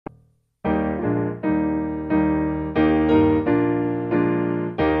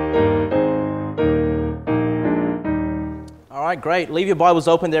right, great. Leave your Bibles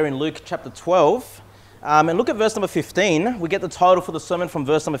open there in Luke chapter 12. And look at verse number 15. We get the title for the sermon from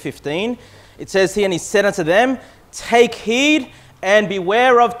verse number 15. It says here, and he said unto them, take heed and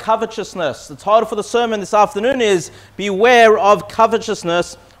beware of covetousness. The title for the sermon this afternoon is Beware of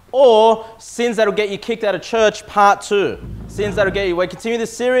Covetousness, or Sins That'll Get You Kicked Out of Church, Part 2. Sins That'll Get You. We're continuing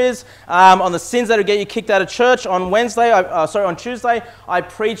this series on the sins that'll get you kicked out of church. On Tuesday, I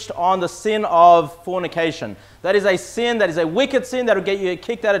preached on the sin of fornication. That is a sin, that is a wicked sin that'll get you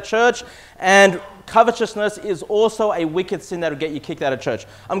kicked out of church. And covetousness is also a wicked sin that'll get you kicked out of church.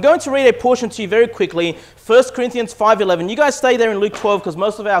 I'm going to read a portion to you very quickly. 1 Corinthians 5:11. You guys stay there in Luke 12 because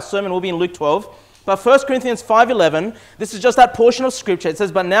most of our sermon will be in Luke 12. But 1 Corinthians 5:11, this is just that portion of scripture. It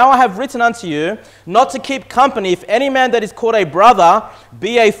says, but now I have written unto you, not to keep company, if any man that is called a brother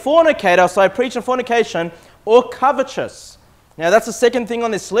be a fornicator, so I preach on fornication, or covetous. Now that's the second thing on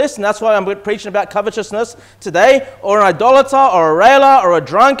this list, and that's why I'm preaching about covetousness today, or an idolater, or a railer, or a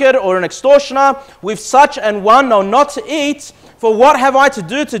drunkard, or an extortioner. With such an one know not to eat, for what have I to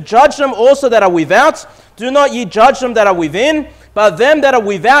do to judge them also that are without? Do not ye judge them that are within, but them that are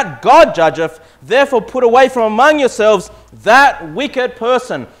without God judgeth. Therefore put away from among yourselves that wicked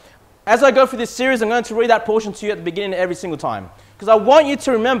person. As I go through this series, I'm going to read that portion to you at the beginning every single time, because I want you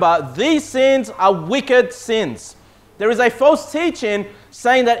to remember these sins are wicked sins. There is a false teaching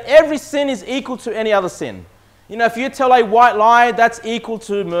saying that every sin is equal to any other sin. You know, if you tell a white lie, that's equal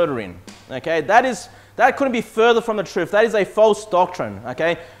to murdering. Okay, that couldn't be further from the truth. That is a false doctrine.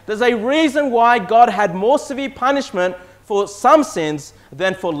 Okay, there's a reason why God had more severe punishment for some sins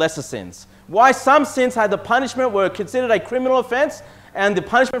than for lesser sins. Why some sins had the punishment were considered a criminal offense, and the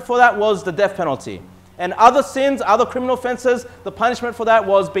punishment for that was the death penalty. And other sins, other criminal offenses, the punishment for that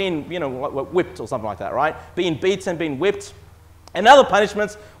was being, whipped or something like that, right? Being beaten, being whipped. And other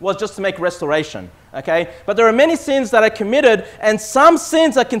punishments was just to make restoration, okay? But there are many sins that are committed, and some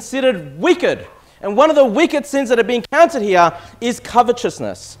sins are considered wicked. And one of the wicked sins that are being counted here is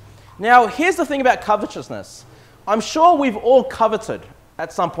covetousness. Now, here's the thing about covetousness. I'm sure we've all coveted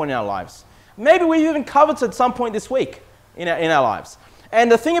at some point in our lives. Maybe we've even coveted at some point this week in our lives. And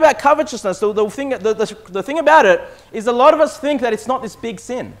the thing about covetousness, the thing about it is a lot of us think that it's not this big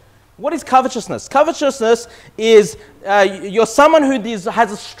sin. What is covetousness? Covetousness is you're someone who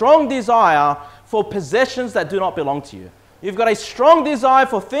has a strong desire for possessions that do not belong to you. You've got a strong desire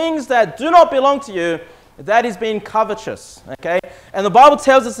for things that do not belong to you. That is being covetous, okay? And the Bible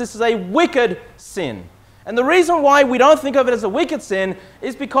tells us this is a wicked sin. And the reason why we don't think of it as a wicked sin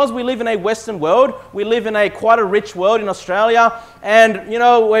is because we live in a Western world. We live in quite a rich world in Australia. And,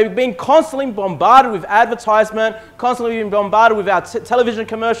 we've been constantly bombarded with advertisement, constantly being bombarded with our television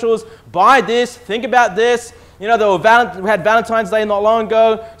commercials. Buy this, think about this. We had Valentine's Day not long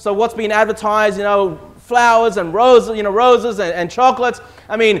ago. So what's being advertised, flowers and roses and chocolates.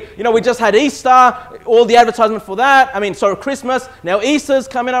 I mean, we just had Easter, all the advertisement for that. Christmas. Now Easter's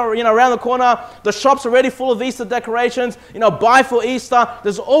coming up, around the corner. The shops are already full of Easter decorations. Buy for Easter.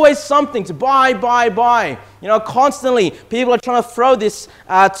 There's always something to buy. Constantly people are trying to throw this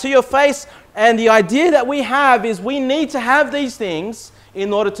to your face. And the idea that we have is we need to have these things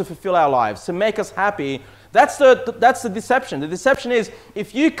in order to fulfill our lives, to make us happy. That's the deception. The deception is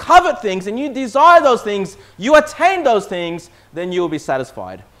if you covet things and you desire those things, you attain those things, then you will be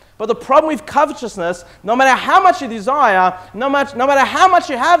satisfied. But the problem with covetousness, no matter how much you desire, no matter how much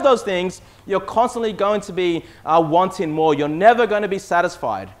you have those things, you're constantly going to be wanting more. You're never going to be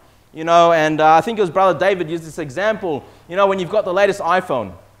satisfied. And I think it was Brother David used this example, when you've got the latest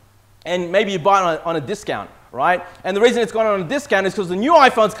iPhone and maybe you buy it on a discount, right? And the reason it's gone on a discount is because the new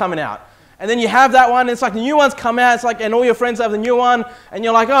iPhone's coming out. And then you have that one, and it's like the new one's come out, and all your friends have the new one, and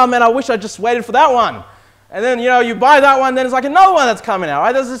you're like, oh man, I wish I just waited for that one. And then, you buy that one, then it's like another one that's coming out,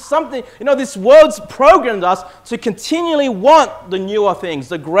 right? There's just something, this world's programmed us to continually want the newer things,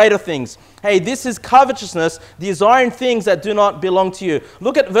 the greater things. Hey, this is covetousness, desiring things that do not belong to you.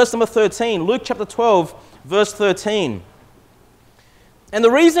 Look at verse number 13, Luke chapter 12, verse 13. And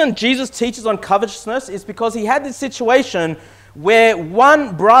the reason Jesus teaches on covetousness is because he had this situation where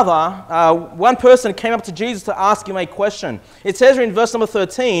one person came up to Jesus to ask him a question. It says here in verse number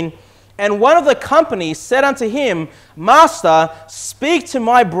 13, and one of the company said unto him, Master, speak to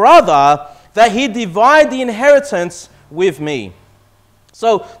my brother that he divide the inheritance with me.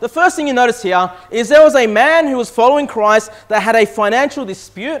 So the first thing you notice here is there was a man who was following Christ that had a financial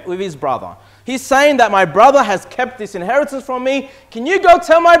dispute with his brother. He's saying that my brother has kept this inheritance from me. Can you go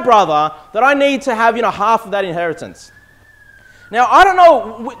tell my brother that I need to have half of that inheritance? Now, I don't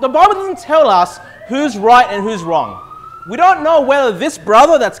know, the Bible doesn't tell us who's right and who's wrong. We don't know whether this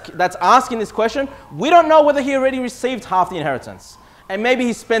brother that's asking this question, we don't know whether he already received half the inheritance. And maybe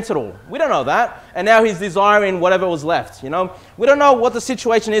he spent it all. We don't know that. And now he's desiring whatever was left, you know. We don't know what the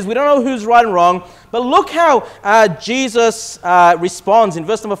situation is. We don't know who's right and wrong. But look how Jesus responds in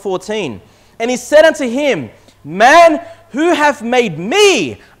verse number 14. And he said unto him, Man, who hath made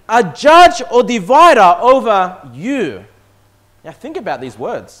me a judge or divider over you? Now think about these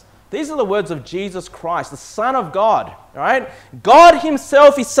words. These are the words of Jesus Christ, the Son of God, all right? God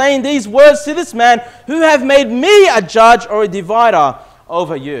himself is saying these words to this man, who have made me a judge or a divider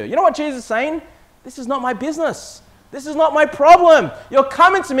over you. You know what Jesus is saying? This is not my business. This is not my problem. You're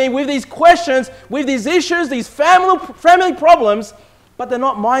coming to me with these questions, with these issues, these family problems, but they're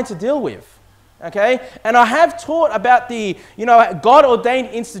not mine to deal with. Okay, and I have taught about the, God-ordained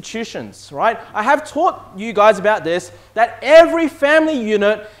institutions, right? I have taught you guys about this, that every family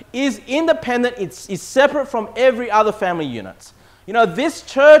unit is independent, is separate from every other family unit. You know, this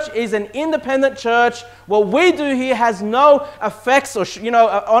church is an independent church. What we do here has no effects or,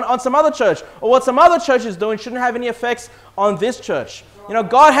 on some other church. Or what some other church is doing shouldn't have any effects on this church. You know,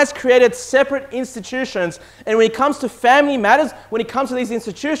 God has created separate institutions, and when it comes to family matters, when it comes to these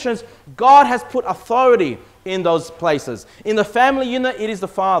institutions, God has put authority in those places. In the family unit, it is the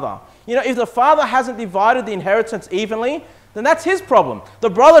father. You know, if the father hasn't divided the inheritance evenly, then that's his problem. The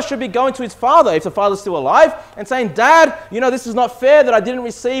brother should be going to his father, if the father's still alive, and saying, Dad, this is not fair that I didn't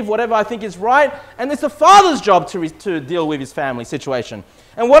receive whatever I think is right. And it's the father's job to deal with his family situation.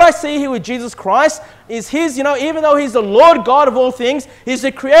 And what I see here with Jesus Christ is his, even though he's the Lord God of all things, he's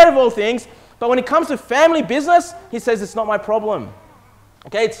the creator of all things, but when it comes to family business, he says, it's not my problem.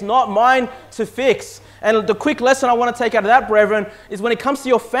 Okay, it's not mine to fix. And the quick lesson I want to take out of that, brethren, is when it comes to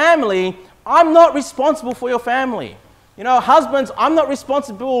your family, I'm not responsible for your family. Husbands, I'm not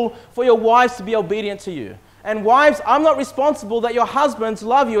responsible for your wives to be obedient to you. And wives, I'm not responsible that your husbands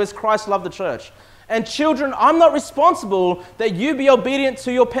love you as Christ loved the church. And children, I'm not responsible that you be obedient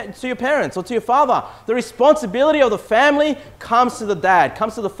to your parents or to your father. The responsibility of the family comes to the dad,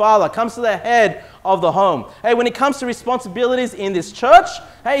 comes to the father, comes to the head of the home. Hey, when it comes to responsibilities in this church,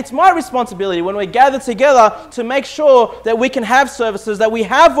 hey, it's my responsibility when we gather together to make sure that we can have services, that we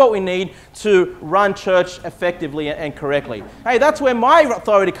have what we need to run church effectively and correctly. Hey, that's where my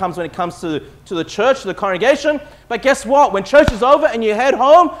authority comes when it comes to the church, to the congregation. But guess what? When church is over and you head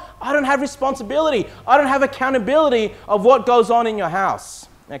home, I don't have responsibility. I don't have accountability of what goes on in your house.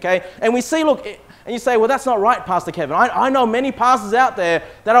 Okay? And we see, look, and you say, well, that's not right, Pastor Kevin. I know many pastors out there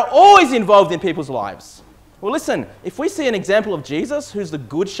that are always involved in people's lives. Well, listen, if we see an example of Jesus, who's the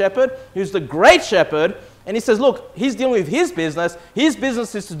good shepherd, who's the great shepherd, and he says, look, he's dealing with his business. His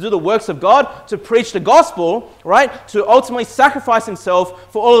business is to do the works of God, to preach the gospel, right? To ultimately sacrifice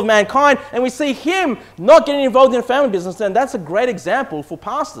himself for all of mankind. And we see him not getting involved in a family business, then that's a great example for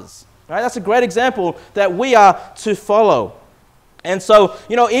pastors, right? That's a great example that we are to follow. And so,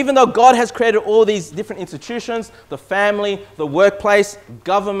 even though God has created all these different institutions, the family, the workplace,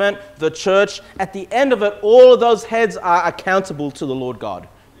 government, the church, at the end of it, all of those heads are accountable to the Lord God.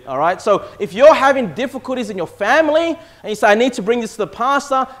 All right? So if you're having difficulties in your family and you say, I need to bring this to the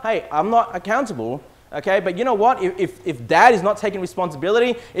pastor, hey, I'm not accountable. Okay? But you know what? If dad is not taking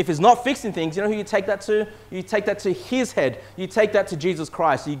responsibility, if he's not fixing things, you know who you take that to? You take that to his head. You take that to Jesus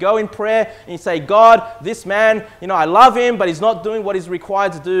Christ. You go in prayer and you say, God, this man, I love him, but he's not doing what he's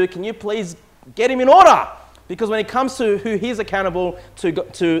required to do. Can you please get him in order? Because when it comes to who he's accountable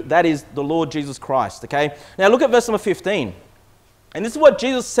to, that is the Lord Jesus Christ. Okay? Now look at verse number 15. And this is what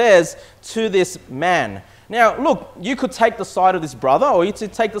Jesus says to this man. Now, look, you could take the side of this brother or you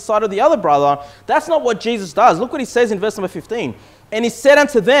could take the side of the other brother. That's not what Jesus does. Look what he says in verse number 15. And he said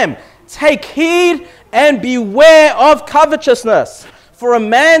unto them, Take heed and beware of covetousness, for a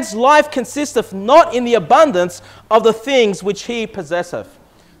man's life consisteth not in the abundance of the things which he possesseth.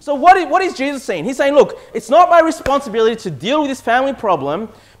 So what is Jesus saying? He's saying, look, it's not my responsibility to deal with this family problem,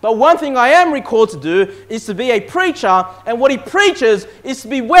 but one thing I am recalled to do is to be a preacher, and what he preaches is to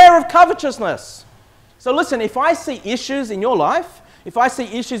beware of covetousness. So listen, if I see issues in your life, if I see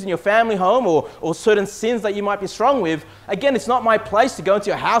issues in your family home or certain sins that you might be strong with, again, it's not my place to go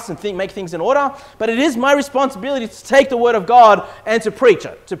into your house and make things in order, but it is my responsibility to take the word of God and to preach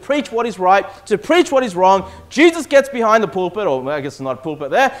it, to preach what is right, to preach what is wrong. Jesus gets behind the pulpit, or I guess it's not a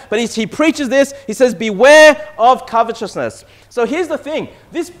pulpit there, but he preaches this. He says, beware of covetousness. So here's the thing.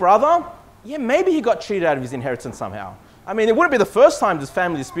 This brother, maybe he got cheated out of his inheritance somehow. I mean, it wouldn't be the first time this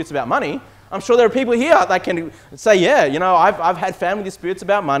family disputes about money. I'm sure there are people here that can say, yeah, you know, I've had family disputes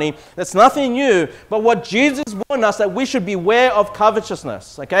about money. That's nothing new. But what Jesus warned us, that we should beware of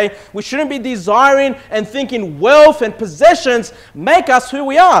covetousness, okay? We shouldn't be desiring and thinking wealth and possessions make us who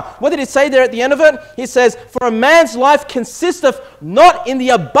we are. What did he say there at the end of it? He says, for a man's life consisteth not in the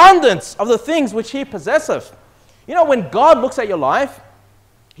abundance of the things which he possesseth. You know, when God looks at your life,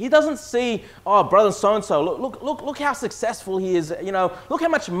 he doesn't see, oh, brother so-and-so, look how successful he is. You know, look how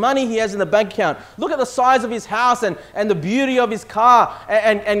much money he has in the bank account. Look at the size of his house and the beauty of his car.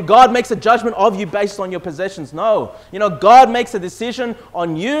 And God makes a judgment of you based on your possessions. No. You know, God makes a decision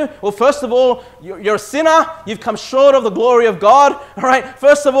on you. Well, first of all, you're a sinner. You've come short of the glory of God. All right.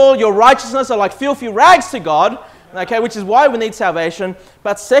 First of all, your righteousness are like filthy rags to God. Okay, which is why we need salvation.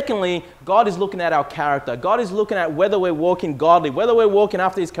 But secondly, God is looking at our character. God is looking at whether we're walking godly, whether we're walking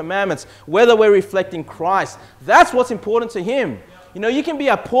after His commandments, whether we're reflecting Christ. That's what's important to Him. You know, you can be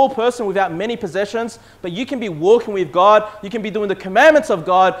a poor person without many possessions, but you can be walking with God, you can be doing the commandments of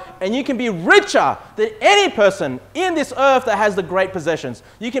God, and you can be richer than any person in this earth that has the great possessions.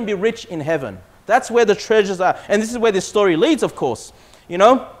 You can be rich in heaven. That's where the treasures are. And this is where this story leads, of course. You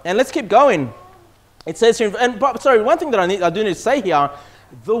know, and let's keep going. It says here, one thing that I do need to say here,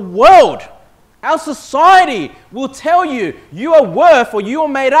 the world, our society will tell you you are worth or you are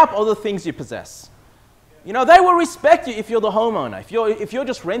made up of the things you possess. You know, they will respect you if you're the homeowner. If you're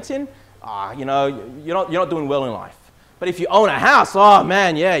just renting, you know, you're not doing well in life. But if you own a house, oh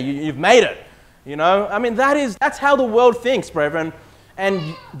man, yeah, you've made it. You know, I mean, that's how the world thinks, brethren.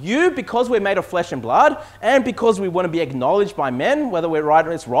 And because we're made of flesh and blood, and because we want to be acknowledged by men, whether we're right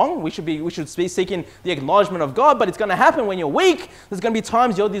or it's wrong, we should be seeking the acknowledgement of God. But it's going to happen when you're weak. There's going to be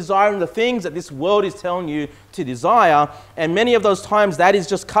times you're desiring the things that this world is telling you to desire. And many of those times, that is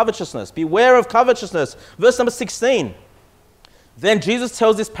just covetousness. Beware of covetousness. Verse number 16. Then Jesus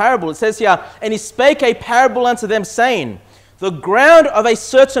tells this parable. It says here, and he spake a parable unto them, saying, the ground of a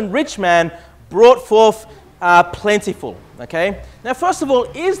certain rich man brought forth plentiful. Okay? Now, first of all,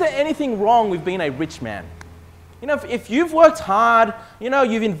 is there anything wrong with being a rich man? You know, if you've worked hard, you know,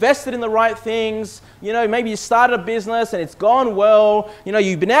 you've invested in the right things, you know, maybe you started a business and it's gone well, you know,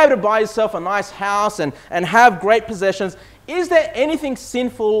 you've been able to buy yourself a nice house and have great possessions, is there anything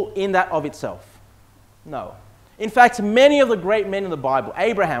sinful in that of itself? No. In fact, many of the great men in the Bible,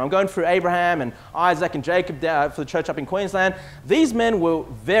 Abraham, I'm going through Abraham and Isaac and Jacob for the church up in Queensland, these men were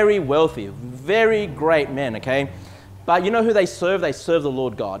very wealthy, very great men, okay? But you know who they serve? They serve the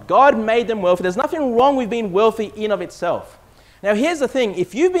Lord God. God made them wealthy. There's nothing wrong with being wealthy in of itself. Now, here's the thing.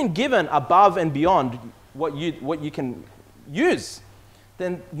 If you've been given above and beyond what you can use,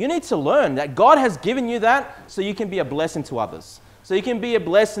 then you need to learn that God has given you that so you can be a blessing to others. So you can be a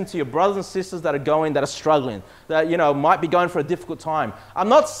blessing to your brothers and sisters that are struggling, that, you know, might be going for a difficult time. I'm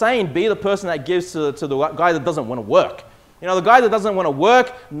not saying be the person that gives to the guy that doesn't want to work. You know, the guy that doesn't want to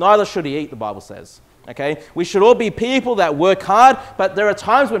work, neither should he eat, the Bible says. Okay? We should all be people that work hard, but there are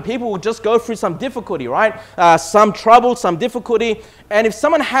times when people will just go through some difficulty, right? Some trouble, some difficulty. And if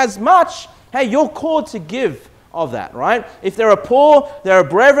someone has much, hey, you're called to give of that, right? If there are poor, there are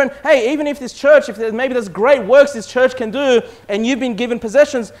brethren. Hey, even if this church, maybe there's great works this church can do and you've been given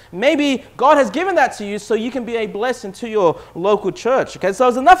possessions, maybe God has given that to you so you can be a blessing to your local church. Okay, so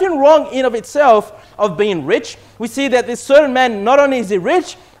there's nothing wrong in of itself of being rich. We see that this certain man, not only is he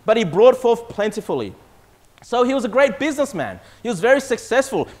rich, but he brought forth plentifully. So he was a great businessman. He was very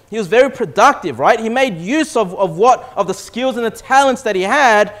successful. He was very productive, right? He made use of the skills and the talents that he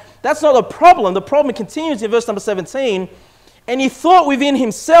had. That's not the problem. The problem continues in verse number 17. And he thought within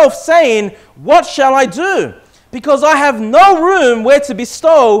himself, saying, what shall I do? Because I have no room where to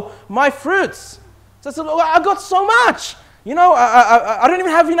bestow my fruits. So I got so much. You know, I don't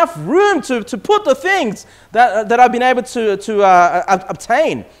even have enough room to put the things that I've been able to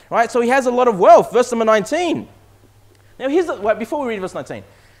obtain. Right? So he has a lot of wealth. Verse number 19. Now, before we read verse 19.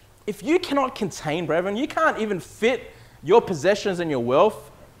 If you cannot contain, brethren, you can't even fit your possessions and your wealth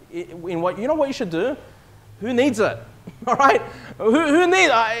in what you should do? Who needs it? All right? Who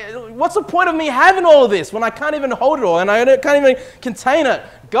needs what's the point of me having all of this when I can't even hold it all and I can't even contain it?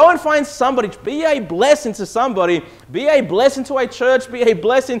 Go and find somebody. Be a blessing to somebody. Be a blessing to a church. Be a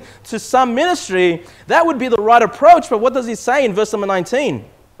blessing to some ministry. That would be the right approach. But what does he say in verse number 19?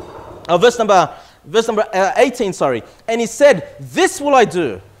 Verse number 18, sorry. And he said, this will I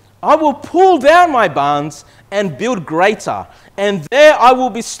do. I will pull down my barns and build greater, and there I will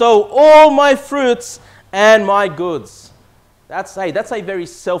bestow all my fruits and my goods. That's a very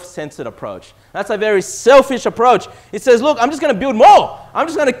self-centered approach. That's a very selfish approach. He says, look, I'm just going to build more. I'm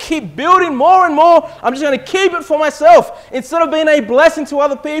just going to keep building more and more. I'm just going to keep it for myself. Instead of being a blessing to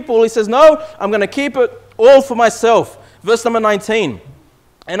other people, he says, no, I'm going to keep it all for myself. Verse number 19.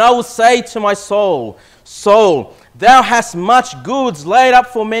 And I will say to my soul, soul, thou hast much goods laid up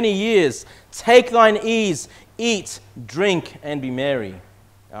for many years. Take thine ease, eat, drink, and be merry.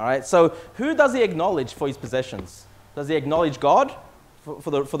 All right, so who does he acknowledge for his possessions? Does he acknowledge God for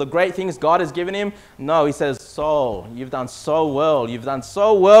the great things God has given him? No, he says, soul, you've done so well. You've done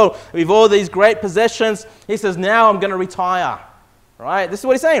so well with all these great possessions. He says, now I'm going to retire. Right? This is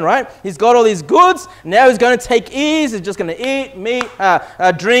what he's saying, right? He's got all these goods. Now he's going to take ease. He's just going to eat, meat,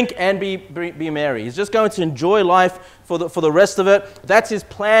 drink, and be merry. He's just going to enjoy life for the rest of it. That's his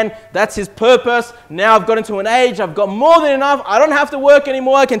plan. That's his purpose. Now I've got into an age. I've got more than enough. I don't have to work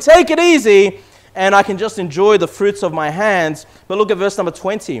anymore. I can take it easy, and I can just enjoy the fruits of my hands. But look at verse number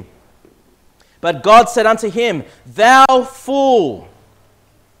 20. But God said unto him, thou fool.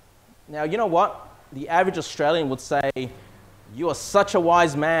 Now, you know what? The average Australian would say, you are such a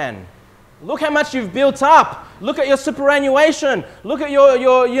wise man. Look how much you've built up. Look at your superannuation. Look at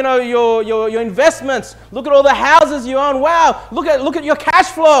your investments. Look at all the houses you own. Wow. Look at your cash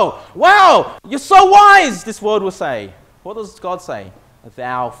flow. Wow. You're so wise, this world will say. What does God say?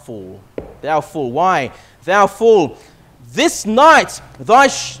 Thou fool. Thou fool. Why? Thou fool. This night thy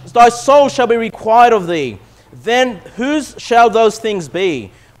soul shall be required of thee. Then whose shall those things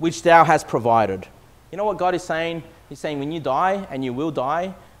be which thou hast provided? You know what God is saying? He's saying when you die, and you will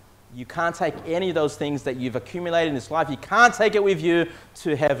die, you can't take any of those things that you've accumulated in this life. You can't take it with you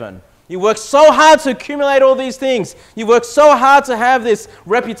to heaven. You work so hard to accumulate all these things. You work so hard to have this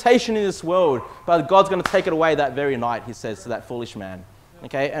reputation in this world. But God's going to take it away that very night, he says to that foolish man.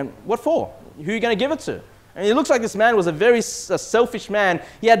 Okay, and what for? Who are you going to give it to? And it looks like this man was a very selfish man.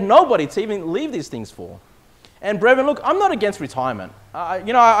 He had nobody to even leave these things for. And brethren, look, I'm not against retirement.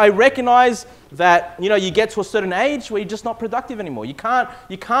 I recognize that, you get to a certain age where you're just not productive anymore. You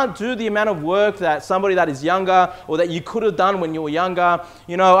can't do the amount of work that somebody that is younger or that you could have done when you were younger.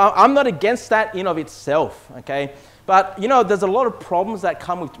 I'm not against that in of itself, okay? But, there's a lot of problems that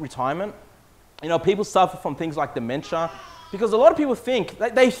come with retirement. People suffer from things like dementia because a lot of people think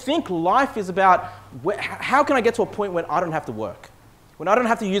life is about how can I get to a point when I don't have to work? When I don't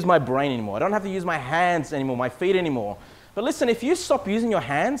have to use my brain anymore. I don't have to use my hands anymore, my feet anymore. But listen, if you stop using your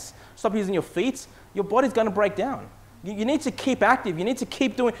hands, stop using your feet, your body's going to break down. You need to keep active. You need to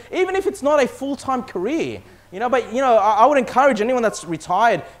keep doing, even if it's not a full-time career. But I would encourage anyone that's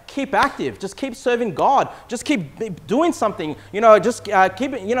retired, keep active. Just keep serving God. Just keep doing something. Just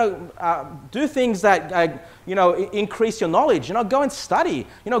keep it, do things that, increase your knowledge. Go and study.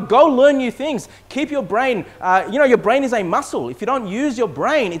 Go learn new things. Keep your brain, your brain is a muscle. If you don't use your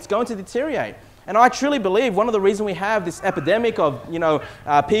brain, it's going to deteriorate. And I truly believe one of the reasons we have this epidemic of,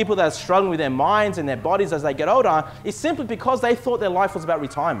 people that are struggling with their minds and their bodies as they get older is simply because they thought their life was about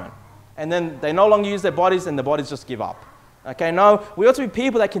retirement. And then they no longer use their bodies and the bodies just give up. Okay, no, we ought to be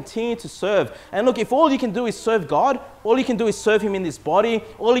people that continue to serve. And look, if all you can do is serve God, all you can do is serve Him in this body,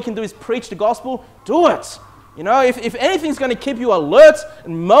 all you can do is preach the gospel, do it. If anything's going to keep you alert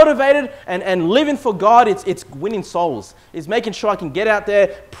and motivated and living for God, it's winning souls. It's making sure I can get out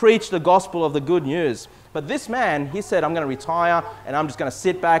there, preach the gospel of the good news. But this man, he said, I'm going to retire and I'm just going to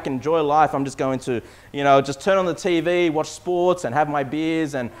sit back and enjoy life. I'm just going to, just turn on the TV, watch sports and have my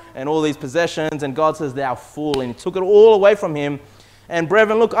beers and all these possessions. And God says, thou fool. And He took it all away from him. And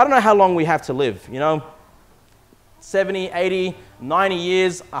brethren, look, I don't know how long we have to live, 70, 80, 90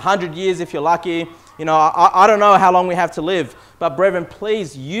 years, 100 years if you're lucky. I don't know how long we have to live. But brethren,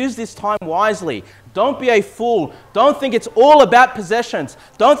 please use this time wisely. Don't be a fool. Don't think it's all about possessions.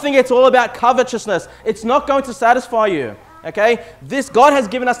 Don't think it's all about covetousness. It's not going to satisfy you. Okay? God has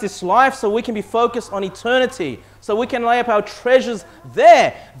given us this life so we can be focused on eternity. So we can lay up our treasures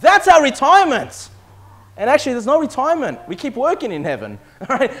there. That's our retirement. And actually, there's no retirement. We keep working in heaven.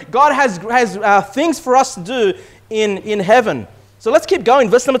 All right? God has things for us to do in heaven. So let's keep going.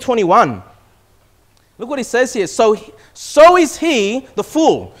 Verse number 21. Look what he says here. So is he, the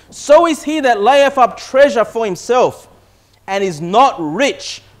fool, so is he that layeth up treasure for himself and is not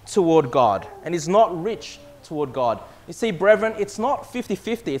rich toward God. And is not rich toward God. You see, brethren, it's not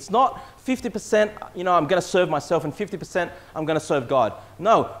 50-50. It's not 50%, I'm going to serve myself and 50% I'm going to serve God.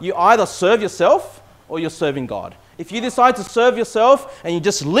 No, you either serve yourself or you're serving God. If you decide to serve yourself and you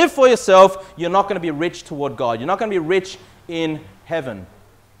just live for yourself, you're not going to be rich toward God. You're not going to be rich in heaven.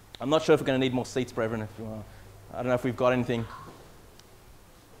 I'm not sure if we're going to need more seats, brethren. I don't know if we've got anything.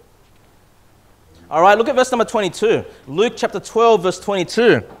 All right, look at verse number 22. Luke chapter 12, verse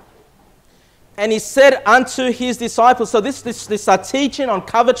 22. And he said unto his disciples, so this teaching on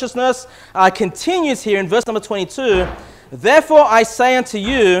covetousness continues here in verse number 22. Therefore I say unto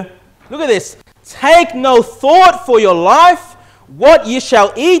you, look at this, take no thought for your life, what ye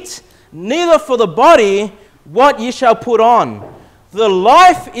shall eat, neither for the body, what ye shall put on. The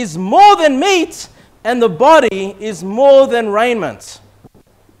life is more than meat, and the body is more than raiment.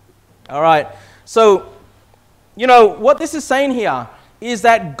 All right, so, you know, what this is saying here is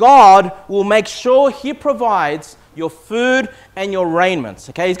that God will make sure he provides your food and your raiment.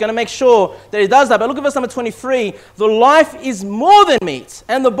 Okay, he's going to make sure that he does that. But look at verse number 23. The life is more than meat,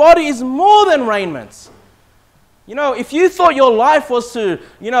 and the body is more than raiment. You know, if you thought your life was to,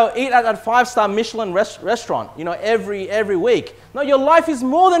 you know, eat at that 5-star Michelin restaurant, you know, every week. No, your life is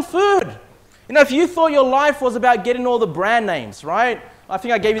more than food. You know, if you thought your life was about getting all the brand names, right? I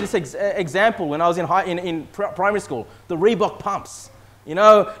think I gave you this example when I was in primary school, the Reebok pumps. You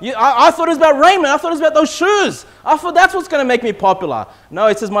know, I thought it was about raiment. I thought it was about those shoes. I thought that's what's going to make me popular. No,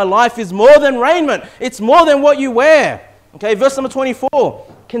 it says my life is more than raiment. It's more than what you wear. Okay, verse number 24.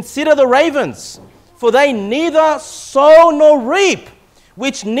 Consider the ravens, for they neither sow nor reap,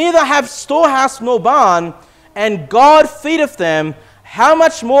 which neither have storehouse nor barn, and God feedeth them. How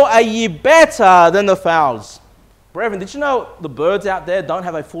much more are ye better than the fowls? Brethren, did you know the birds out there don't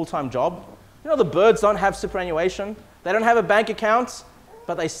have a full-time job? You know the birds don't have superannuation. They don't have a bank account,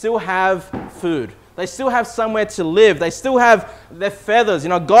 but they still have food. They still have somewhere to live. They still have their feathers. You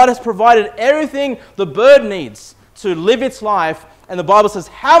know, God has provided everything the bird needs to live its life. And the Bible says,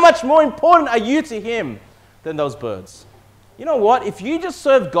 how much more important are you to him than those birds? You know what? If you just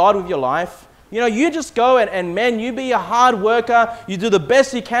serve God with your life, you know, you just go and man, you be a hard worker. You do the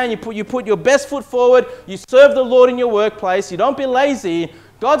best you can. You put your best foot forward. You serve the Lord in your workplace. You don't be lazy.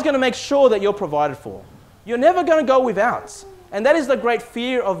 God's going to make sure that you're provided for. You're never going to go without. And that is the great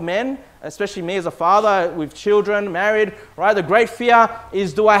fear of men, especially me as a father with children, married, right? The great fear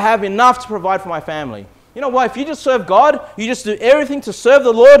is, do I have enough to provide for my family? You know what? If you just serve God, you just do everything to serve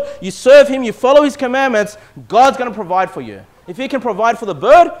the Lord, you serve him, you follow his commandments, God's going to provide for you. If he can provide for the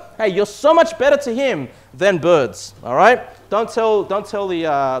bird, hey, you're so much better to him than birds, all right? Don't tell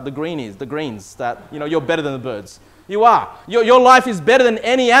the greens that, you know, you're better than the birds. You are. Your life is better than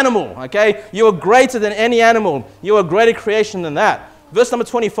any animal, okay? You are greater than any animal. You are a greater creation than that. Verse number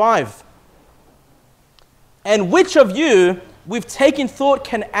 25. And which of you, with taking thought,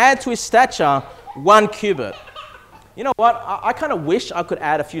 can add to his stature 1 cubit? You know what? I kind of wish I could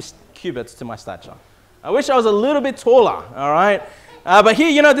add a few cubits to my stature. I wish I was a little bit taller, all right? But here,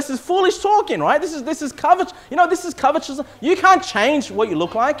 you know, this is foolish talking, right? This is covetous. You know, this is covetousness. You can't change what you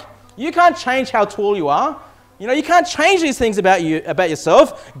look like. You can't change how tall you are. You know, you can't change these things about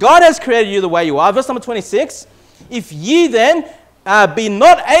yourself. God has created you the way you are. Verse number 26. If ye then be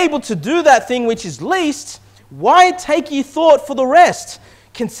not able to do that thing which is least, why take ye thought for the rest?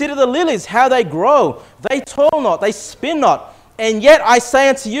 Consider the lilies, how they grow. They toil not, they spin not. And yet I say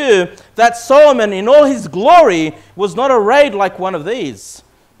unto you that Solomon in all his glory was not arrayed like one of these.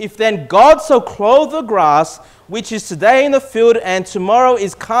 If then God so clothe the grass, which is today in the field and tomorrow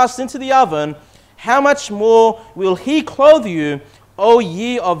is cast into the oven, how much more will he clothe you, O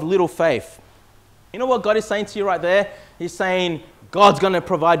ye of little faith? You know what God is saying to you right there? He's saying God's going to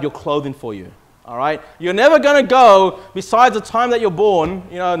provide your clothing for you. All right? You're never going to go, besides the time that you're born,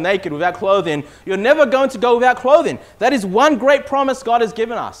 you know, naked without clothing, you're never going to go without clothing. That is one great promise God has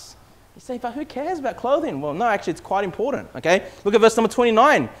given us. You say, but who cares about clothing? Well, no, actually, it's quite important. Okay? Look at verse number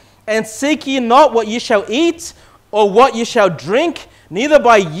 29. And seek ye not what ye shall eat, or what ye shall drink, neither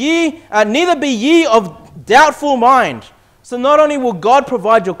be ye of doubtful mind. So not only will God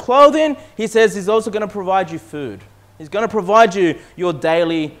provide your clothing, he says he's also going to provide you food. He's going to provide you your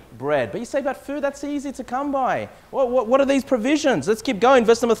daily bread. But you say about food, that's easy to come by. What are these provisions? Let's keep going.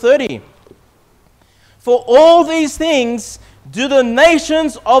 Verse number 30. For all these things do the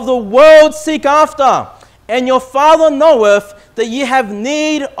nations of the world seek after, and your Father knoweth that ye have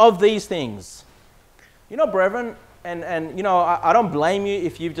need of these things. You know, brethren, and you know, I don't blame you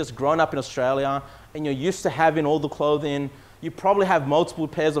if you've just grown up in Australia and you're used to having all the clothing. You probably have multiple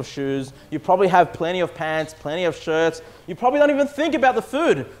pairs of shoes. You probably have plenty of pants, plenty of shirts. You probably don't even think about the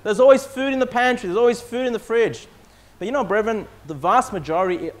food. There's always food in the pantry. There's always food in the fridge. But you know, brethren, the vast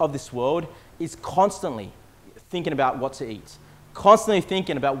majority of this world is constantly thinking about what to eat, constantly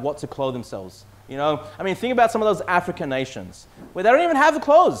thinking about what to clothe themselves. You know, I mean, think about some of those African nations where they don't even have the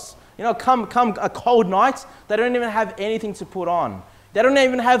clothes. You know, come a cold night, they don't even have anything to put on. They don't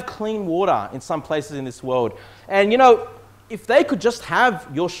even have clean water in some places in this world. And you know, if they could just have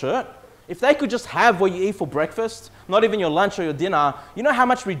your shirt, if they could just have what you eat for breakfast, not even your lunch or your dinner, you know how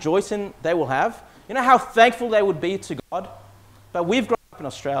much rejoicing they will have? You know how thankful they would be to God? But we've grown up in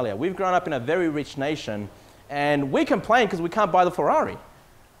Australia. We've grown up in a very rich nation, and we complain because we can't buy the Ferrari.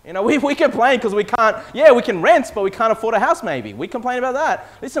 You know, we complain because we can't, we can rent, but we can't afford a house maybe. We complain about that.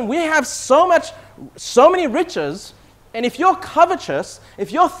 Listen, we have so many riches, and if you're covetous,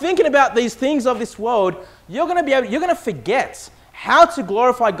 if you're thinking about these things of this world, you're going to forget how to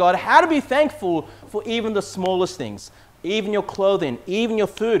glorify God, how to be thankful for even the smallest things, even your clothing, even your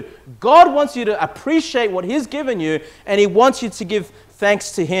food. God wants you to appreciate what He's given you, and He wants you to give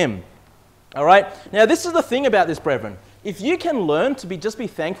thanks to Him. All right? Now, this is the thing about this, brethren. If you can learn to just be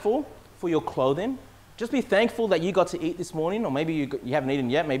thankful for your clothing, just be thankful that you got to eat this morning, or maybe you haven't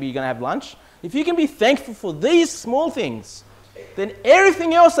eaten yet, maybe you're going to have lunch. If you can be thankful for these small things, then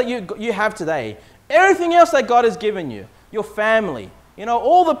everything else that you have today, everything else that God has given you, your family, you know,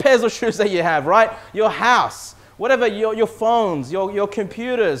 all the pairs of shoes that you have, right? Your house, whatever, your phones, your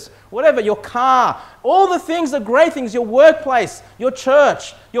computers, whatever, your car, all the things, the great things, your workplace, your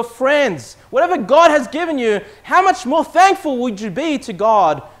church, your friends, whatever God has given you, how much more thankful would you be to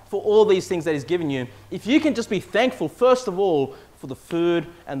God for all these things that He's given you if you can just be thankful, first of all, for the food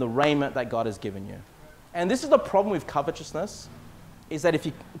and the raiment that God has given you. And this is the problem with covetousness, is that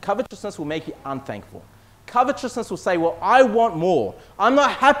covetousness will make you unthankful. Covetousness will say, well, I want more. I'm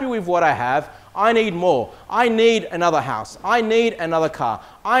not happy with what I have. I need more. I need another house. I need another car.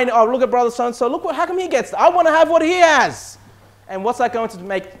 Look at brother so-and-so. Look, how come he gets that? I want to have what he has. And what's that going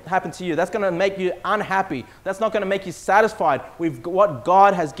to happen to you? That's going to make you unhappy. That's not going to make you satisfied with what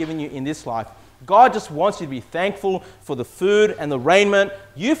God has given you in this life. God just wants you to be thankful for the food and the raiment.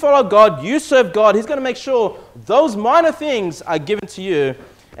 You follow God. You serve God. He's going to make sure those minor things are given to you.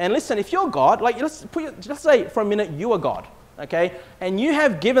 And listen, if you're God, like let's say for a minute you are God, okay? And you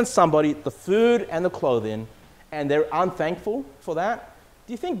have given somebody the food and the clothing, and they're unthankful for that.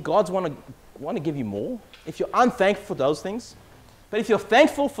 Do you think God's want to give you more if you're unthankful for those things? But if you're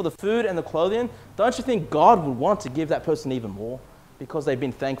thankful for the food and the clothing, don't you think God would want to give that person even more because they've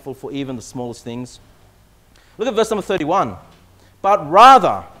been thankful for even the smallest things? Look at verse number 31. But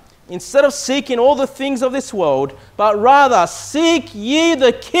rather, instead of seeking all the things of this world, but rather seek ye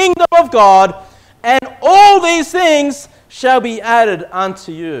the kingdom of God, and all these things shall be added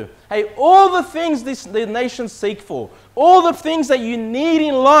unto you. Hey, all the things the nations seek for, all the things that you need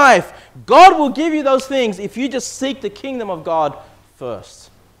in life, God will give you those things if you just seek the kingdom of God first.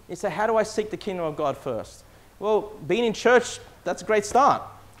 You say, how do I seek the kingdom of God first? Well, being in church, that's a great start,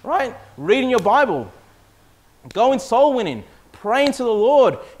 right? Reading your Bible, going soul winning, praying to the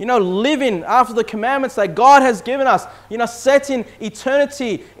Lord, living after the commandments that God has given us, setting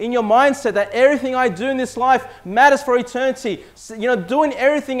eternity in your mindset that everything I do in this life matters for eternity, doing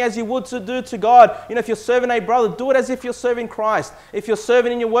everything as you would to do to God. If you're serving a brother, do it as if you're serving Christ. If you're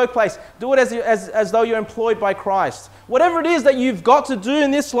serving in your workplace, do it as though you're employed by Christ. Whatever it is that you've got to do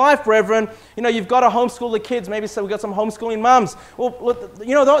in this life, brethren, you've got to homeschool the kids. Maybe so we've got some homeschooling mums. Well,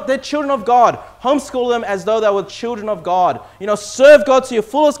 they're children of God. Homeschool them as though they were children of God. Serve God to your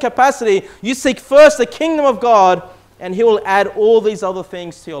fullest capacity. You seek first the kingdom of God, and He will add all these other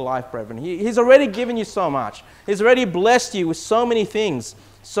things to your life, brethren. He's already given you so much. He's already blessed you with so many things,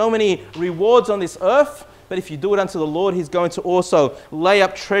 so many rewards on this earth. But if you do it unto the Lord, He's going to also lay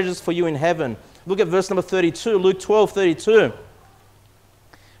up treasures for you in heaven. Look at verse number 32, Luke 12:32.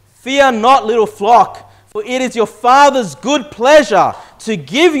 Fear not, little flock, for it is your Father's good pleasure to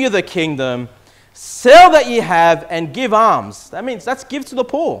give you the kingdom. Sell that ye have and give alms. That means that's give to the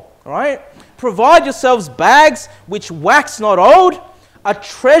poor, all right? Provide yourselves bags which wax not old, a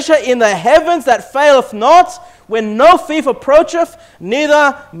treasure in the heavens that faileth not, when no thief approacheth,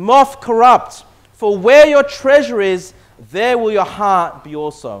 neither moth corrupt. For where your treasure is, there will your heart be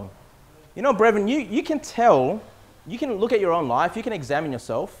also. Brethren, you can tell, you can look at your own life, you can examine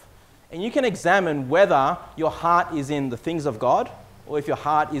yourself, and you can examine whether your heart is in the things of God or if your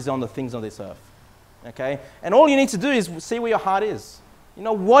heart is on the things of this earth. Okay? And all you need to do is see where your heart is.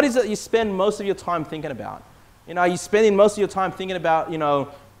 What is it you spend most of your time thinking about? Are you spending most of your time thinking about,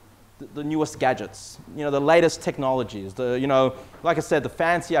 the newest gadgets, the latest technologies, like I said, the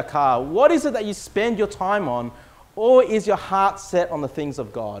fancier car? What is it that you spend your time on, or is your heart set on the things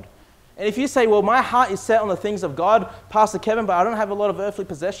of God? And if you say, well, my heart is set on the things of God, Pastor Kevin, but I don't have a lot of earthly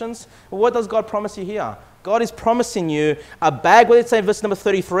possessions, well, what does God promise you here? God is promising you a bag, what did it say in verse number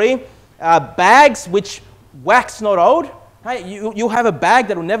 33? Bags which wax not old. Hey, you'll have a bag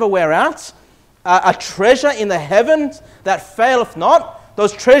that will never wear out. A treasure in the heavens that faileth not.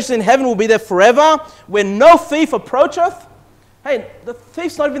 Those treasures in heaven will be there forever, when no thief approacheth. Hey, the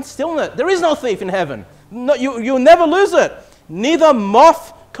thief's not even stealing it. There is no thief in heaven. No, you'll never lose it. Neither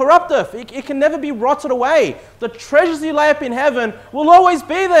moth corrupteth. It can never be rotted away. The treasures you lay up in heaven will always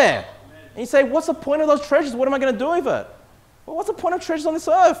be there. And you say, what's the point of those treasures? What am I going to do with it? Well, what's the point of treasures on this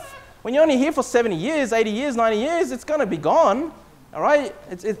earth? When you're only here for 70 years, 80 years, 90 years, it's going to be gone. All right?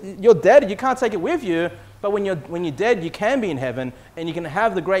 You're dead. You can't take it with you. But when you're dead, you can be in heaven, and you can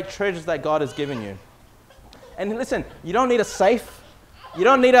have the great treasures that God has given you. And listen, you don't need a safe. You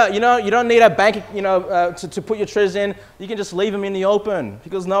don't need a bank, to put your treasures in. You can just leave them in the open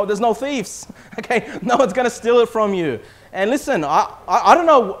because there's no thieves. Okay, no one's going to steal it from you. And listen, I don't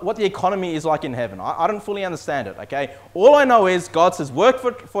know what the economy is like in heaven. I don't fully understand it. Okay, all I know is God says, work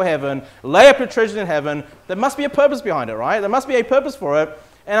for heaven, lay up your treasures in heaven. There must be a purpose behind it, right? There must be a purpose for it.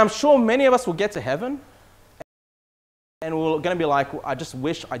 And I'm sure many of us will get to heaven, and we're going to be like, I just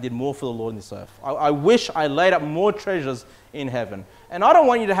wish I did more for the Lord in this earth. I wish I laid up more treasures in heaven. And I don't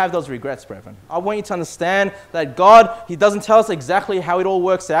want you to have those regrets, brethren. I want you to understand that God, He doesn't tell us exactly how it all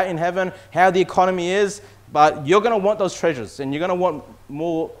works out in heaven, how the economy is, but you're going to want those treasures, and you're going to want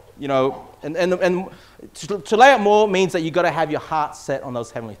more, and to lay up more means that you've got to have your heart set on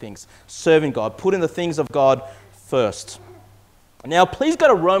those heavenly things, serving God, putting the things of God first. Now, please go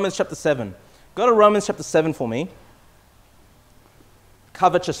to Romans chapter 7. Go to Romans chapter 7 for me.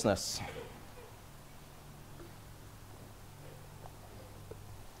 Covetousness.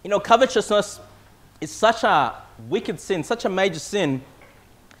 Covetousness is such a wicked sin, such a major sin,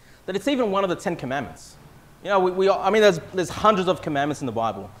 that it's even one of the 10 Commandments. There's hundreds of commandments in the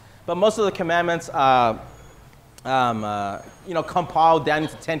Bible, but most of the commandments are, compiled down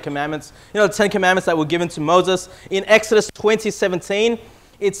into 10 commandments. The 10 commandments that were given to Moses. In Exodus 20:17,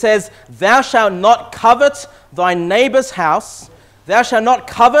 it says, "Thou shalt not covet thy neighbor's house. Thou shalt not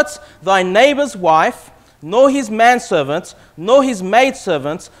covet thy neighbor's wife, nor his manservant, nor his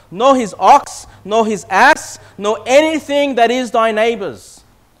maidservant, nor his ox, nor his ass, nor anything that is thy neighbor's."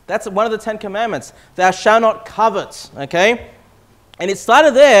 That's one of the 10 commandments. Thou shalt not covet, okay? And it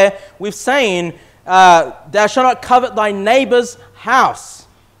started there with saying, thou shalt not covet thy neighbor's house.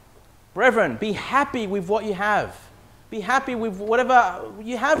 Brethren, be happy with what you have. Be happy with whatever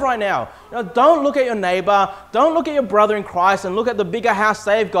you have right now. Don't look at your neighbor. Don't look at your brother in Christ and look at the bigger house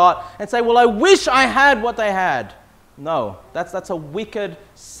they've got and say, well, I wish I had what they had. No, that's a wicked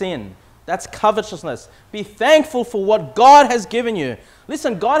sin. That's covetousness. Be thankful for what God has given you.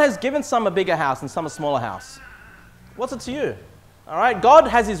 Listen, God has given some a bigger house and some a smaller house. What's it to you? All right? God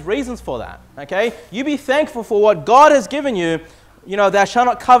has His reasons for that. Okay? You be thankful for what God has given you. Thou shalt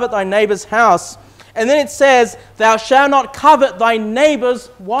not covet thy neighbor's house. And then it says, thou shalt not covet thy neighbor's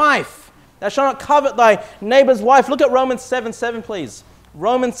wife. Thou shalt not covet thy neighbor's wife. Look at Romans 7:7, please.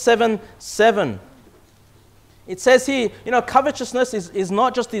 Romans 7:7. It says here, covetousness is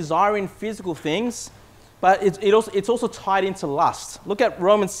not just desiring physical things, but it's also tied into lust. Look at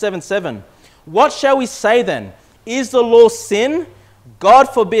Romans 7:7. What shall we say then? Is the law sin? God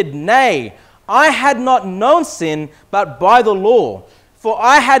forbid. Nay, I had not known sin, but by the law. For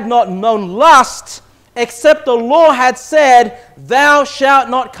I had not known lust, except the law had said, thou shalt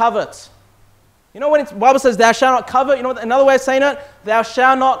not covet. When the Bible says thou shalt not covet, another way of saying it? Thou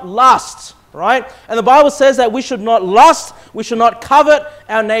shalt not lust, right? And the Bible says that we should not lust, we should not covet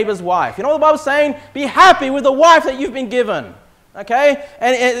our neighbor's wife. You know what the Bible's saying? Be happy with the wife that you've been given. Okay?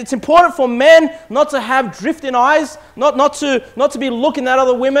 And it's important for men not to have drifting eyes, not to be looking at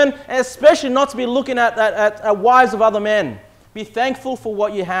other women, and especially not to be looking at wives of other men. Be thankful for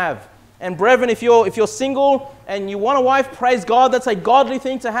what you have. And brethren, if you're single and you want a wife, praise God. That's a godly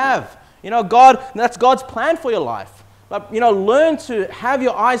thing to have. That's God's plan for your life. But, learn to have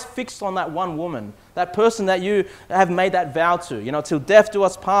your eyes fixed on that one woman, that person that you have made that vow to, till death do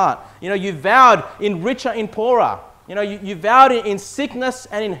us part. You vowed in richer, in poorer. You vowed in sickness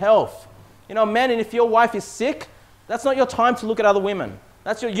and in health. Men, and if your wife is sick, that's not your time to look at other women.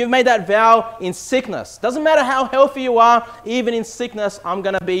 You've made that vow in sickness. Doesn't matter how healthy you are, even in sickness, I'm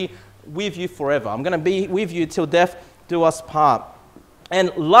going to be with you forever. I'm going to be with you till death do us part.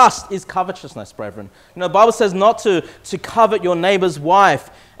 And lust is covetousness, brethren. The Bible says not to covet your neighbor's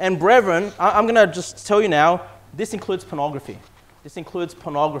wife. And brethren, I'm going to just tell you now, this includes pornography. This includes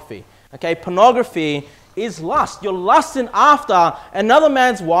pornography. Okay, pornography is lust. You're lusting after another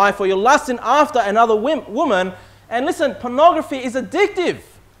man's wife, or you're lusting after another woman. And listen, pornography is addictive.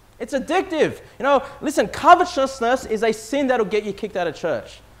 It's addictive. Listen, covetousness is a sin that'll get you kicked out of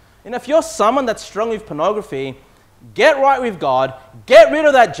church. If you're someone that's strong with pornography, get right with God, get rid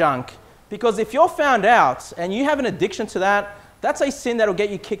of that junk, because if you're found out and you have an addiction to that, that's a sin that'll get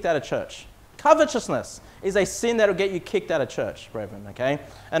you kicked out of church. Covetousness is a sin that will get you kicked out of church, brethren, okay?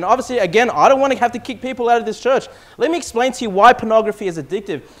 And obviously, again, I don't want to have to kick people out of this church. Let me explain to you why pornography is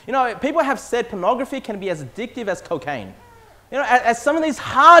addictive. You know, people have said pornography can be as addictive as cocaine. You know, as some of these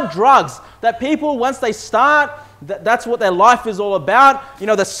hard drugs that people, once they start, that's what their life is all about. You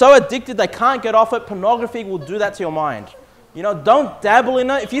know, they're so addicted they can't get off it. Pornography will do that to your mind. You know, don't dabble in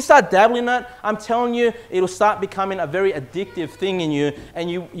it. If you start dabbling in it, I'm telling you, it'll start becoming a very addictive thing in you, and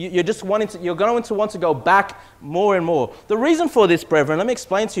you're just you're going to want to go back more and more. The reason for this, brethren, let me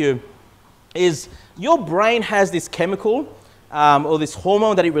explain to you, is your brain has this chemical or this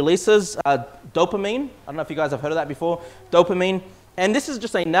hormone that it releases, dopamine. I don't know if you guys have heard of that before, dopamine. And this is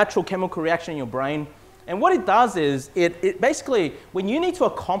just a natural chemical reaction in your brain. And what it does is, it basically, when you need to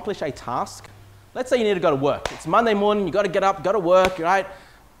accomplish a task, let's say you need to go to work. It's Monday morning, you got to get up, go to work, right?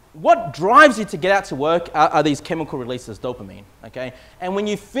 What drives you to get out to work are these chemical releases, dopamine, okay? And when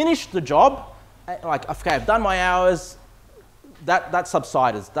you finish the job, like, okay, I've done my hours, that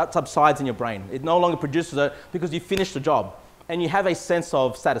subsides in your brain. It no longer produces it because you finished the job and you have a sense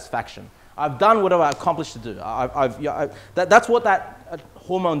of satisfaction. I've done whatever I accomplished to do. That's what that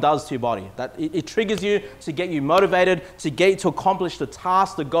hormone does to your body. That it triggers you to get you motivated, to get you to accomplish the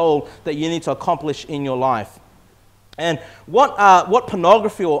task, the goal that you need to accomplish in your life. And what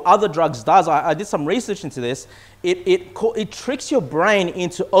pornography or other drugs does, I did some research into this, it tricks your brain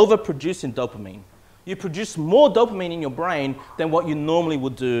into overproducing dopamine. You produce more dopamine in your brain than what you normally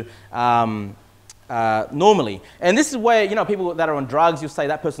would do normally. And this is where, you know, people that are on drugs, you'll say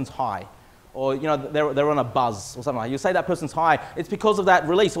that person's high. Or, you know, they're on a buzz or something like that. You say that person's high. It's because of that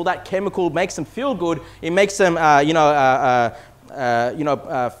release. All that chemical makes them feel good. It makes them, feel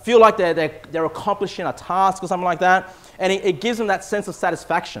like they're accomplishing a task or something like that. And it gives them that sense of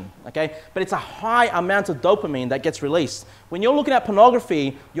satisfaction, okay? But it's a high amount of dopamine that gets released. When you're looking at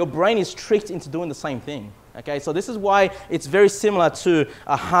pornography, your brain is tricked into doing the same thing, okay? So this is why it's very similar to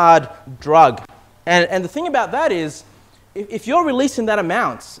a hard drug. And the thing about that is, if you're releasing that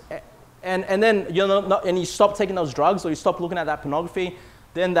amount, and then and you stop taking those drugs or you stop looking at that pornography,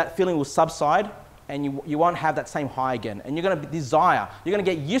 then that feeling will subside and you won't have that same high again. And you're going to desire. You're going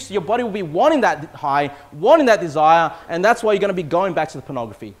to get used to, your body will be wanting that high, wanting that desire, and that's why you're going to be going back to the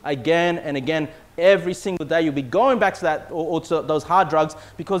pornography again and again. Every single day you'll be going back to that or to those hard drugs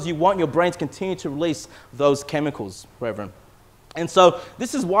because you want your brain to continue to release those chemicals, brethren. And so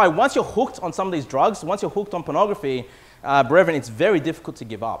this is why once you're hooked on some of these drugs, once you're hooked on pornography, brethren, it's very difficult to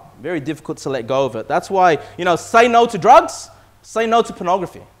give up, very difficult to let go of it. That's why, you know, say no to drugs, say no to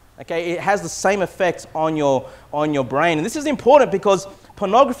pornography. Okay, it has the same effect on your brain. And this is important because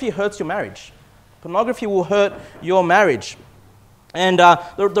pornography hurts your marriage. Pornography will hurt your marriage. And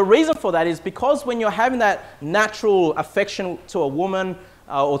the reason for that is because when you're having that natural affection to a woman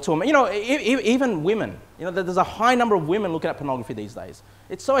or to a man, you know, even women, you know, there's a high number of women looking at pornography these days.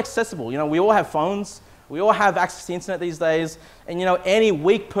 It's so accessible. You know, we all have phones. We all have access to the internet these days. And, you know, any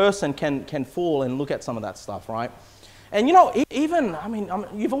weak person can fall and look at some of that stuff, right? And, you know, even,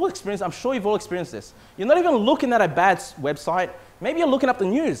 you've all experienced, I'm sure you've all experienced this. You're not even looking at a bad website. Maybe you're looking up the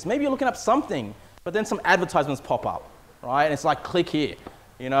news. Maybe you're looking up something. But then some advertisements pop up, right? And it's like, click here,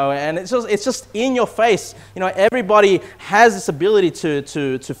 you know, and it's just in your face. You know, everybody has this ability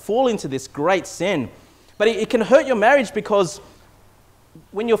to fall into this great sin. But it can hurt your marriage because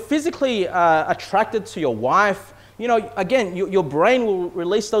when you're physically attracted to your wife, you know, again, your brain will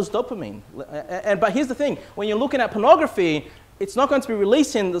release those dopamine. But here's the thing. When you're looking at pornography, it's not going to be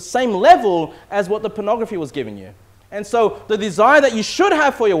releasing the same level as what the pornography was giving you. And so the desire that you should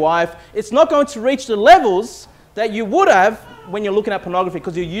have for your wife, it's not going to reach the levels that you would have when you're looking at pornography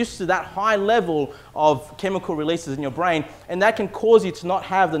because you're used to that high level of chemical releases in your brain, and that can cause you to not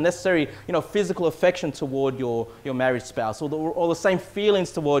have the necessary, you know, physical affection toward your married spouse or the same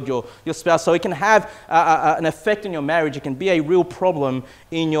feelings toward your spouse. So it can have an effect on your marriage. It can be a real problem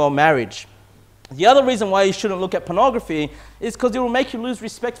in your marriage. The other reason why you shouldn't look at pornography is because it will make you lose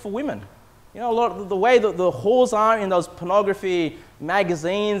respect for women. You know, a lot of the way that the whores are in those pornography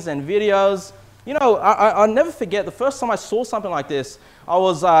magazines and videos. You know, I'll never forget the first time I saw something like this. I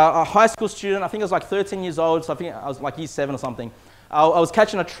was a high school student. I think I was like 13 years old, so I think I was like year 7 or something. I was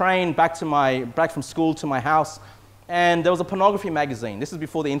catching a train back from school to my house, and there was a pornography magazine. This is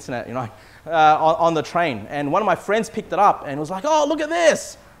before the internet, you know, on the train. And one of my friends picked it up and was like, "Oh, look at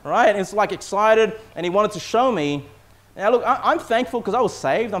this!" Right? And it's like excited, and he wanted to show me. Now, look, I'm thankful because I was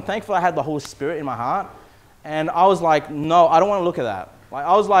saved. I'm thankful I had the Holy Spirit in my heart, and I was like, "No, I don't want to look at that." Like,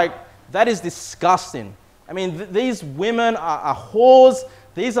 I was like, that is disgusting. I mean, these women are whores.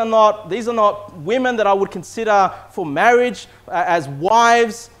 These are not women that I would consider for marriage as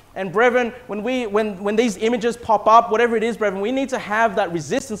wives. And brethren, when these images pop up, whatever it is, brethren, we need to have that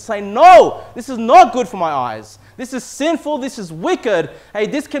resistance, say, no, this is not good for my eyes. This is sinful, this is wicked. Hey,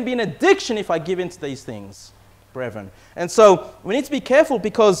 this can be an addiction if I give into these things, brethren. And so we need to be careful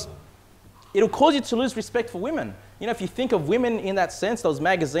because it'll cause you to lose respect for women. You know, if you think of women in that sense, those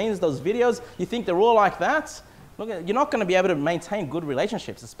magazines, those videos, you think they're all like that. Look, you're not going to be able to maintain good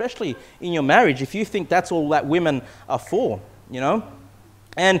relationships, especially in your marriage, if you think that's all that women are for, you know.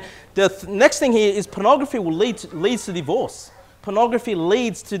 And the next thing here is pornography leads to divorce. Pornography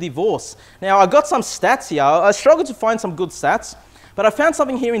leads to divorce. Now, I got some stats here. I struggled to find some good stats, but I found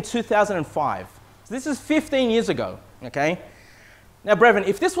something here in 2005. So this is 15 years ago, okay? Now, brethren,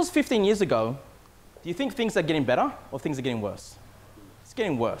 if this was 15 years ago, do you think things are getting better or things are getting worse? It's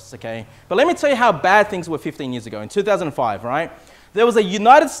getting worse, okay? But let me tell you how bad things were 15 years ago, in 2005, right? There was a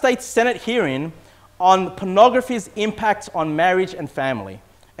United States Senate hearing on pornography's impact on marriage and family.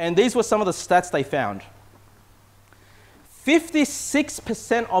 And these were some of the stats they found.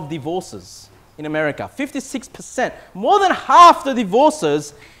 56% of divorces in America, 56%, more than half the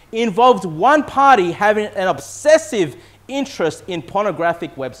divorces involved one party having an obsessive interest in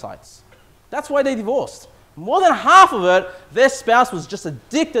pornographic websites. That's why they divorced. More than half of it, their spouse was just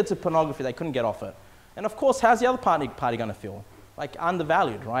addicted to pornography. They couldn't get off it. And of course, how's the other party going to feel? Like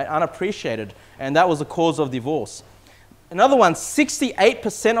undervalued, right? Unappreciated. And that was the cause of divorce. Another one,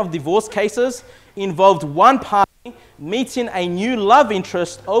 68% of divorce cases involved one party meeting a new love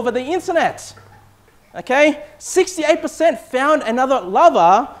interest over the internet. Okay? 68% found another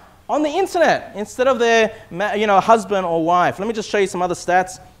lover on the internet instead of their husband or wife. Let me just show you some other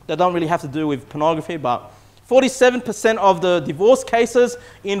stats that don't really have to do with pornography, but 47% of the divorce cases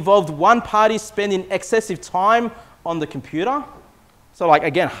involved one party spending excessive time on the computer. So like,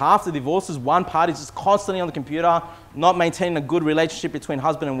 again, half the divorces, one party is just constantly on the computer, not maintaining a good relationship between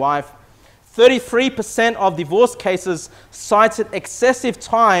husband and wife. 33% of divorce cases cited excessive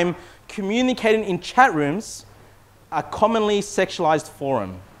time communicating in chat rooms, a commonly sexualized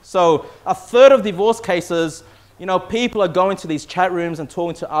forum. So a third of divorce cases, you know, people are going to these chat rooms and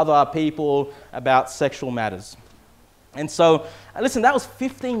talking to other people about sexual matters. And so, listen, that was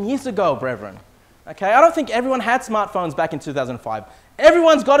 15 years ago, brethren. Okay, I don't think everyone had smartphones back in 2005.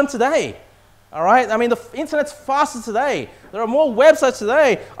 Everyone's got them today. All right? I mean, the internet's faster today. There are more websites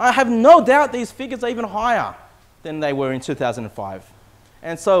today. I have no doubt these figures are even higher than they were in 2005.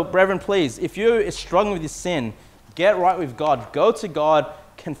 And so, brethren, please, if you're struggling with this sin, get right with God. Go to God,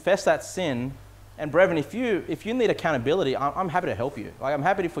 confess that sin. And brethren, if you need accountability, I'm happy to help you. Like, I'm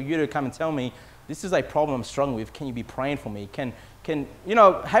happy for you to come and tell me, this is a problem I'm struggling with. Can you be praying for me? Can you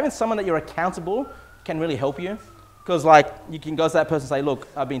know, having someone that you're accountable can really help you. Because like, you can go to that person and say, look,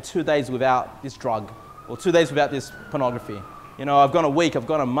 I've been 2 days without this drug, or 2 days without this pornography. You know, I've gone a week, I've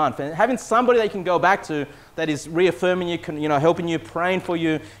gone a month. And having somebody that you can go back to that is reaffirming you, helping you, praying for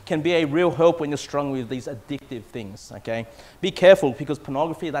you, can be a real help when you're struggling with these addictive things, okay? Be careful, because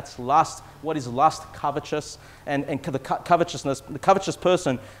pornography, that's lust. What is lust? Covetous. And the covetous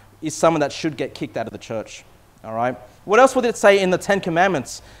person is someone that should get kicked out of the church, all right? What else would it say in the Ten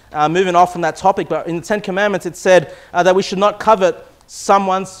Commandments? Moving off from that topic, but in the Ten Commandments it said that we should not covet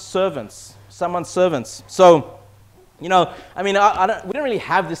someone's servants. So, you know, I mean, we don't really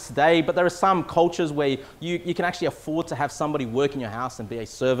have this today, but there are some cultures where you can actually afford to have somebody work in your house and be a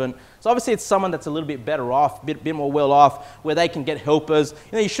servant. So obviously it's someone that's a little bit better off, bit more well off, where they can get helpers.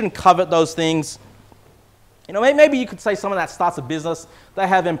 You know, you shouldn't covet those things. You know, maybe you could say someone that starts a business, they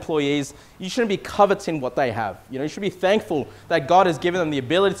have employees. You shouldn't be coveting what they have. You know, you should be thankful that God has given them the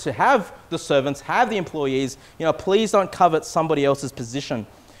ability to have the servants, have the employees. You know, please don't covet somebody else's position.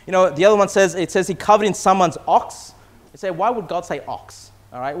 You know, the other one says, it says he coveted someone's ox. You say, why would God say ox?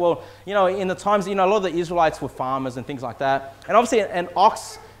 All right, well, you know, in the times, you know, a lot of the Israelites were farmers and things like that. And obviously an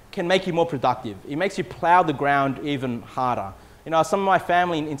ox can make you more productive. It makes you plow the ground even harder. You know, some of my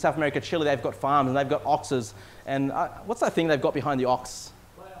family in South America, Chile, they've got farms and they've got oxes. And what's that thing they've got behind the ox?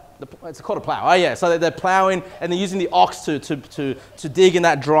 It's called a plow. Oh, yeah. So they're plowing and they're using the ox to dig in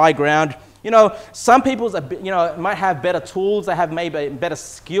that dry ground. You know, some people, you know, might have better tools. They have maybe better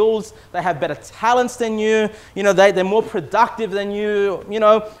skills. They have better talents than you. You know, they're more productive than you. You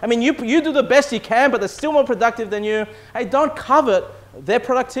know, I mean, you do the best you can, but they're still more productive than you. Hey, don't covet their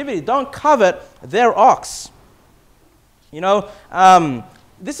productivity. Don't covet their ox. You know,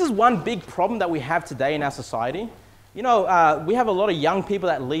 this is one big problem that we have today in our society. You know, we have a lot of young people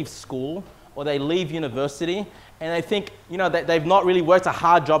that leave school or they leave university and they think, you know, that they've not really worked a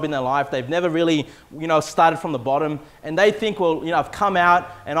hard job in their life. They've never really, you know, started from the bottom. And they think, well, you know, I've come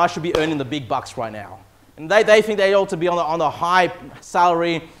out and I should be earning the big bucks right now. And they think they ought to be on the high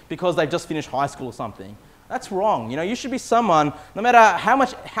salary because they've just finished high school or something. That's wrong. You should be someone, no matter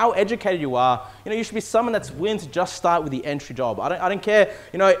how educated you are, you should be someone that's willing to just start with the entry job. I don't care.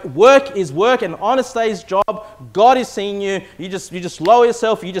 Work is work, and honest day's job. God is seeing you. You just lower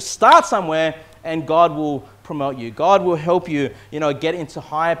yourself. You just start somewhere, and God will promote you. God will help you, get into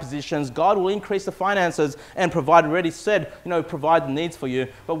higher positions. God will increase the finances and provide, already said, provide the needs for you.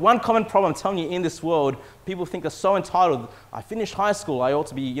 But one common problem, I'm telling you, in this world, people think they're so entitled. I finished high school, I ought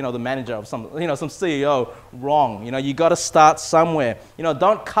to be, the manager of some CEO. Wrong. You got to start somewhere.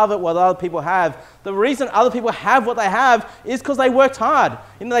 Don't covet what other people have. The reason other people have what they have is because they worked hard.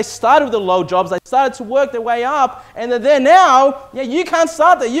 They started with the low jobs. They started to work their way up, and they're there now. Yeah, you can't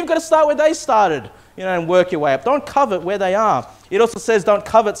start there. You've got to start where they started. And work your way up. Don't covet where they are. It also says don't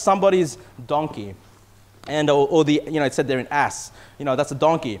covet somebody's donkey. And or the, it said they're an ass. That's a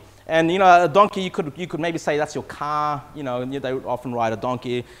donkey. And, a donkey, you could maybe say that's your car. They would often ride a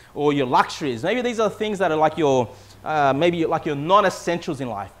donkey. Or your luxuries. Maybe these are things that are like your, maybe like your non-essentials in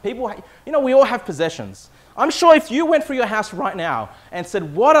life. People, we all have possessions. I'm sure if you went through your house right now and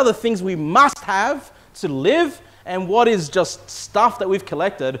said, what are the things we must have to live, and what is just stuff that we've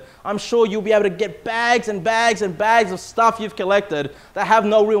collected, I'm sure you'll be able to get bags and bags and bags of stuff you've collected that have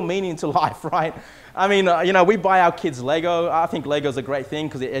no real meaning to life, right? I mean, we buy our kids Lego. I think Lego's a great thing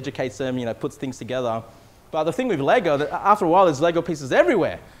because it educates them, puts things together. But the thing with Lego, that after a while, there's Lego pieces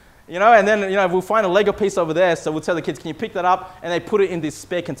everywhere. And then, we'll find a Lego piece over there, so we'll tell the kids, can you pick that up? And they put it in this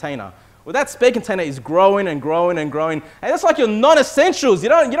spare container. Well, that spare container is growing and growing and growing. And that's like your non-essentials. You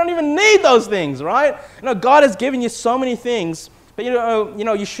don't even need those things, right? God has given you so many things, but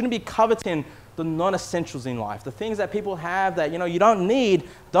you shouldn't be coveting the non-essentials in life. The things that people have that, you don't need.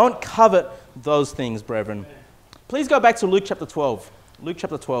 Don't covet those things, brethren. Please go back to Luke chapter 12. Luke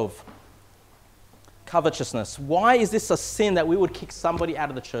chapter 12. Covetousness. Why is this a sin that we would kick somebody out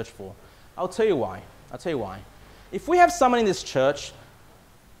of the church for? I'll tell you why. If we have someone in this church,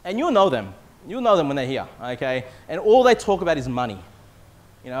 and you'll know them when they're here, okay? And all they talk about is money.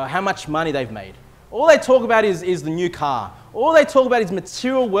 How much money they've made. All they talk about is the new car. All they talk about is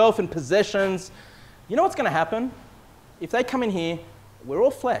material wealth and possessions. You know what's going to happen? If they come in here, we're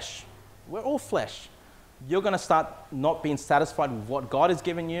all flesh. You're going to start not being satisfied with what God has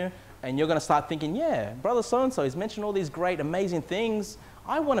given you, and you're going to start thinking, yeah, brother so-and-so, he's mentioned all these great, amazing things.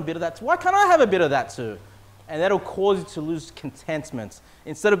 I want a bit of that too. Why can't I have a bit of that too? And that'll cause you to lose contentment.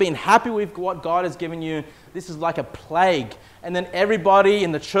 Instead of being happy with what God has given you, this is like a plague. And then everybody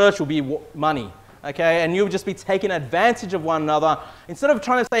in the church will be money, okay? And you'll just be taking advantage of one another. Instead of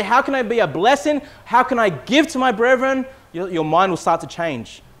trying to say, how can I be a blessing? How can I give to my brethren? Your mind will start to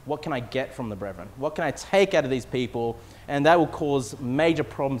change. What can I get from the brethren? What can I take out of these people? And that will cause major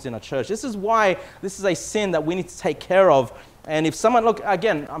problems in our church. This is why this is a sin that we need to take care of. And if someone, look,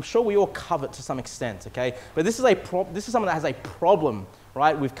 again, I'm sure we all covet to some extent, okay? But this is someone that has a problem,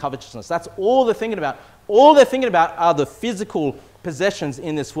 right, with covetousness. That's all they're thinking about. All they're thinking about are the physical possessions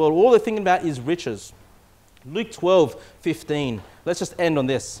in this world. All they're thinking about is riches. Luke 12:15. Let's just end on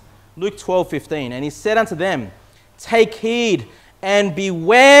this. Luke 12:15. And he said unto them, take heed and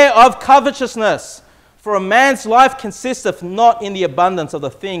beware of covetousness, for a man's life consisteth not in the abundance of the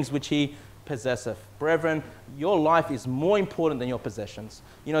things which he possesseth. Brethren, your life is more important than your possessions.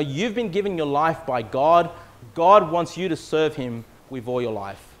 You've been given your life by God. God wants you to serve him with all your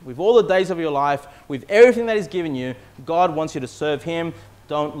life. With all the days of your life, with everything that he's given you, God wants you to serve him.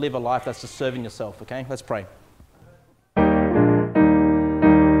 Don't live a life that's just serving yourself, okay? Let's pray.